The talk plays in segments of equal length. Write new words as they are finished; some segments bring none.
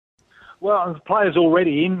Well, players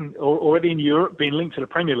already in Europe being linked to the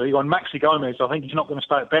Premier League. On Maxi Gomez, I think he's not going to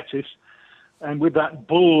stay at Betis. And with that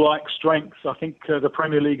bull-like strength, I think the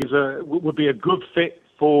Premier League would be a good fit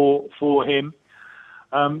for him.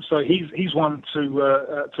 So he's one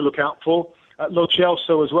to look out for. Lo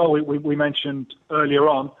Celso as well, we mentioned earlier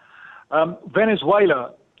on.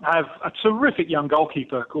 Venezuela have a terrific young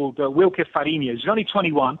goalkeeper called Wilke Fariñas. He's only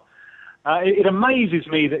 21. It amazes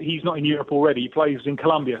me that he's not in Europe already. He plays in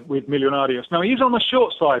Colombia with Millonarios. Now, he's on the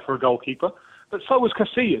short side for a goalkeeper, but so was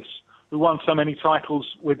Casillas, who won so many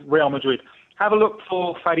titles with Real Madrid. Have a look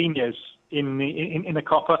for Fariñas in the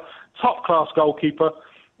Copa. Top-class goalkeeper.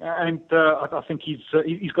 And I think he's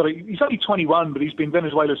only 21, but he's been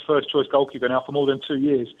Venezuela's first-choice goalkeeper now for more than 2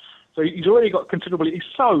 years. So he's already got considerably. He's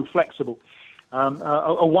so flexible.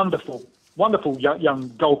 A wonderful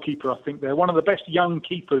young goalkeeper, I think. They're one of the best young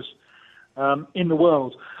keepers in the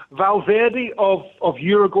world. Valverde of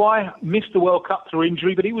Uruguay missed the World Cup through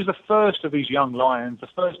injury, but he was the first of these young lions, the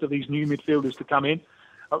first of these new midfielders to come in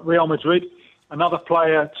at Real Madrid. Another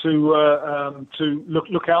player to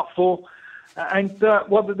look out for. And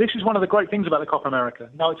well, this is one of the great things about the Copa America.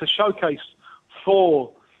 Now, it's a showcase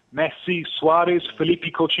for Messi, Suarez, Felipe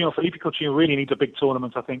Coutinho. Felipe Coutinho really needs a big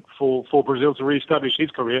tournament, I think, for Brazil to re-establish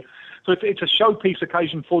his career. So it's a showpiece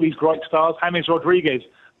occasion for these great stars. James Rodriguez,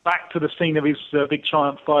 back to the scene of his big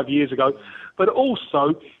triumph 5 years ago. But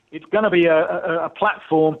also, it's going to be a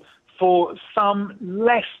platform for some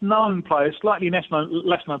less-known players, slightly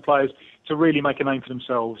less-known players, to really make a name for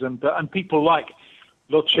themselves. And people like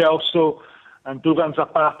Lo Celso and Duvan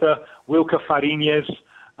Zapata, Wilke Fariñas,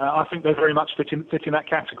 I think they very much fit in that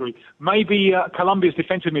category. Maybe Colombia's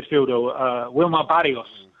defensive midfielder, Wilmar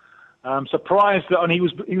Barrios. Surprised that he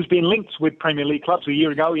was being linked with Premier League clubs a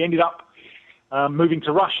year ago. He ended up moving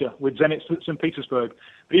to Russia with Zenit St. Petersburg.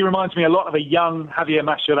 But he reminds me a lot of a young Javier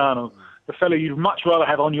Mascherano, the fellow you'd much rather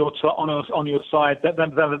have on your side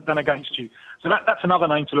than against you. So that's another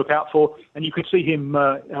name to look out for, and you could see him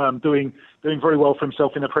doing very well for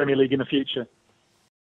himself in the Premier League in the future.